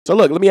So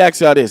look, let me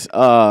ask y'all this.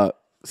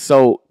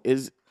 So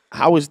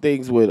how is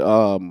things with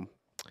damn,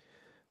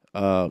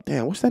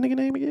 what's that nigga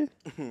name again?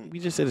 We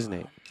just said his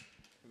name.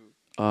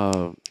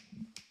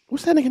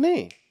 What's that nigga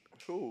name?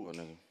 Who? What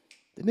nigga?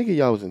 The nigga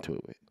y'all was into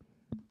it with.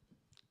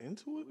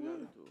 Into it?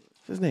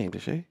 What's his name,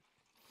 DESHAE?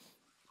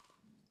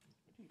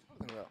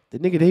 The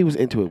nigga they was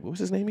into it with. What's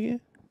his name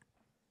again?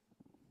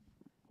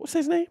 What's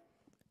his name?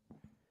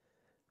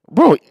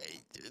 Bro,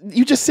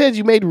 you just said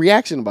you made a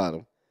reaction about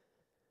him.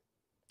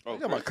 Oh, you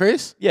talking about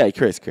Chris? Yeah,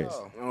 Chris.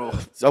 Oh.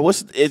 So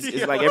it's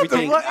like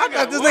everything. I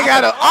thought this nigga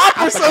had an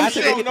op or some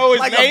shit. Don't know his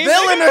like name, a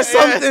villain or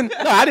something.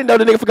 No, I didn't know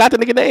the nigga forgot the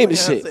nigga name and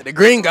shit. The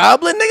Green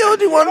Goblin, nigga? What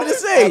do you want me to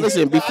say?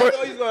 Listen, before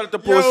He's gonna have to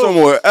pull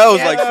somewhere else.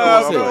 Yeah, Like,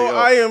 bro,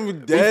 I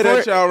am dead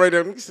at y'all right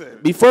there.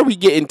 before we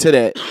get into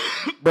that,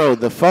 bro,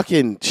 the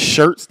fucking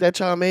shirts that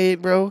y'all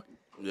made, bro.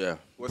 Yeah.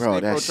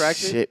 Bro, that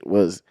shit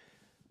was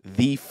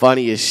the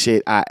funniest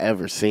shit I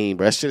ever seen,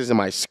 bro. That shit is in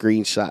my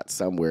screenshot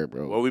somewhere,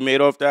 bro. What we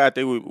made off that? I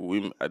think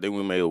we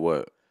made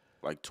what,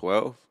 like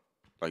 12,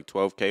 like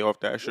 12K off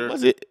that shirt. What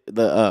was it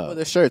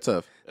The shirts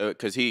of?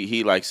 Cause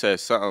he like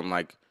said something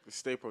like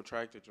Stay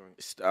protracted joint.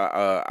 He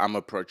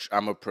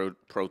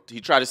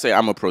tried to say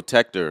I'm a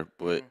protector,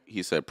 but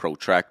he said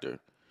protractor.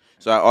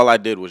 So all I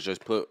did was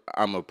just put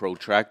I'm a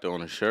protractor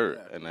on a shirt,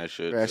 and that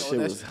shit. That shit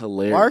was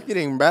hilarious.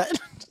 Marketing, bro.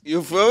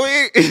 You feel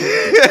me?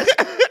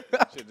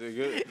 Shit did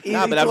good.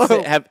 Nah, but I'm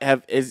saying,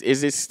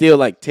 is it still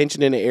like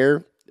tension in the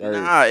air? Or?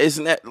 Nah, it's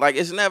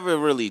never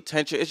really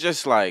tension. It's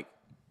just like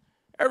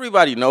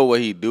everybody know what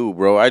he do,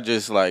 bro. I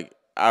just like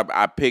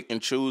I pick and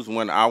choose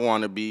when I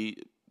want to be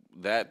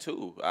that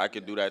too. I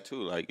could do that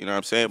too, like, you know what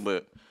I'm saying.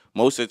 But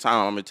most of the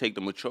time I'm gonna take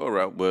the mature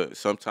route. But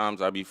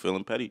sometimes I be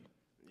feeling petty.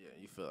 Yeah,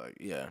 you feel like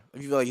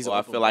If you feel like he's. So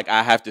I feel like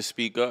I have to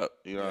speak up.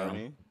 You know what I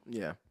mean?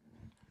 Yeah.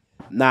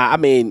 Nah, I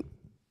mean,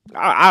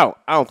 I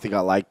don't think I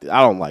like.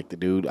 I don't like the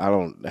dude. I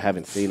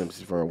haven't seen him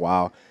for a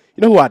while.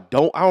 You know who I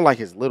don't? I don't like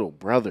his little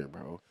brother,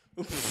 bro.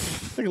 I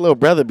think little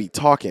brother be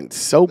talking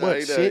so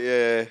much shit.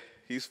 Yeah,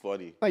 he's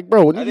funny. Like,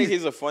 bro, when I think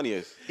he's the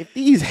funniest. if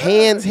these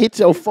hands hit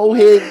your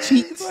forehead and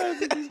cheeks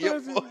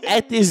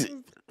at this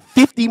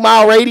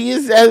 50-mile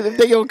radius, if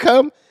they gonna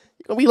come,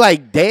 you're gonna be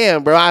like,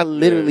 damn, bro, I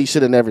literally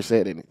should have never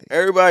said anything.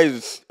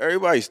 Everybody's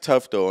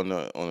tough though on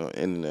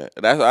the internet.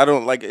 I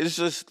don't like. It's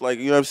just like,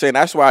 you know what I'm saying.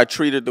 That's why I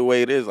treat it the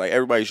way it is. Like,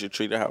 everybody should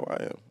treat it how I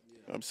am. You know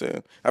what I'm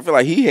saying. I feel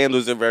like he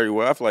handles it very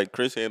well. I feel like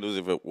Chris handles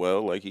it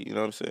well. Like, you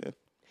know what I'm saying.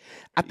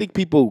 I think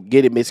people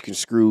get it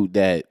misconstrued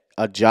that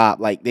a job,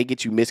 like they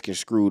get you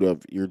misconstrued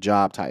of your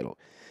job title.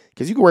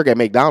 Because you can work at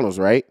McDonald's,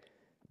 right?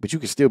 But you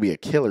can still be a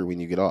killer when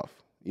you get off.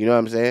 You know what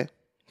I'm saying?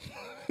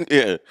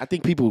 Yeah. I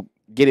think people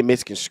get it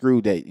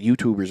misconstrued that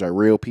YouTubers are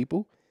real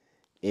people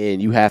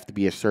and you have to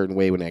be a certain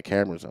way when that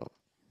camera's on.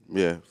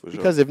 Yeah, for sure.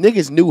 Because if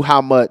niggas knew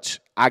how much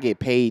I get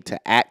paid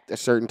to act a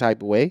certain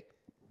type of way,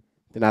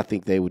 then I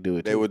think they would do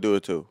it too. They would do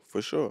it too,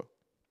 for sure.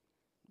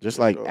 Just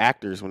like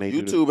actors when they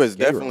do YouTube has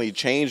gay definitely roles.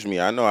 changed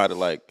me. I know how to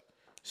like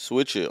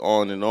switch it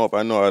on and off.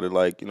 I know how to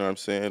like, you know what I'm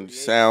saying,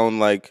 sound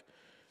like,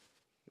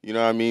 you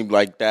know what I mean,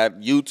 like that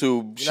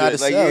YouTube You know how to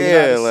shit. Like, sell. You know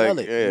how to sell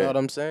it. yeah. You know what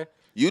I'm saying?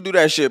 You do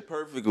that shit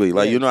perfectly.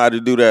 Like, Yeah. you know how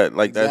to do that.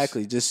 Like,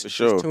 Exactly. that's Just, for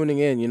sure. just tuning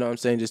in, you know what I'm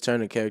saying? Just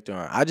turning the character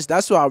on.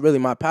 That's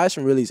what my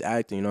passion really is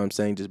acting, you know what I'm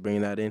saying? Just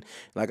bringing that in.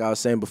 Like I was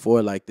saying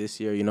before, like this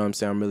year, you know what I'm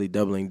saying? I'm really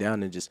doubling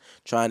down and just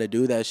trying to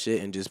do that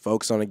shit and just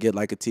focus on to get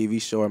like a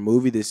TV show or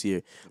movie this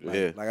year.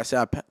 Like I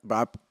said,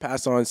 I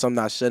passed on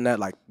something I shouldn't have,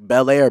 like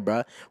Bel Air,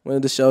 bro. One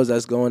of the shows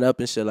that's going up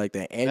and shit like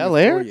that. And Bel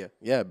Air? Euphoria.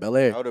 Yeah, Bel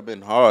Air. That would have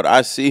been hard.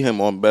 I see him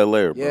on Bel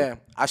Air, bro. Yeah,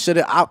 I should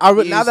have.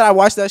 Now that I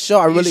watched that show,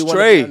 I really want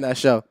to be on that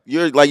show.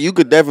 You're like, you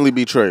could definitely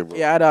be Trey, bro.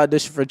 Yeah, I had to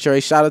audition for Trey.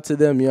 Shout out to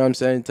them, you know what I'm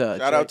saying?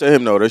 Shout out to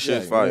him, though. That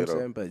shit's fire,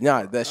 though. But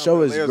nah, that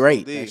show is Bel Air's great.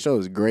 OD. That show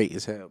is great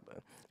as hell.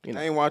 But you know,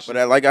 I ain't watching.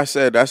 But like I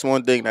said, that's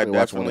one thing that only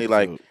watched one definitely,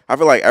 like, episode. I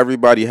feel like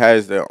everybody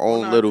has their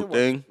own little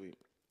thing.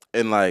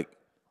 And, like,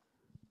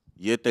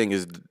 your thing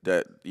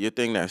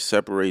that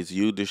separates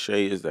you,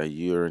 DESHAE, is that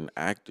you're an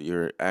actor.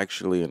 You're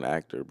actually an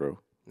actor, bro.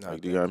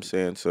 Like, you know what I'm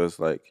saying? So it's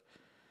like,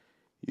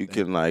 you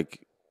can,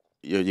 like,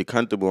 you're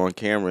comfortable on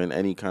camera in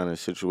any kind of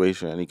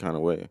situation, any kind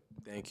of way.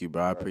 thank you,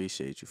 bro. I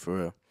appreciate you for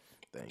real.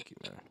 Thank you,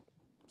 man.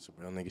 Some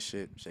real nigga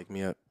shit. Shake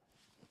me up.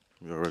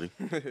 You already?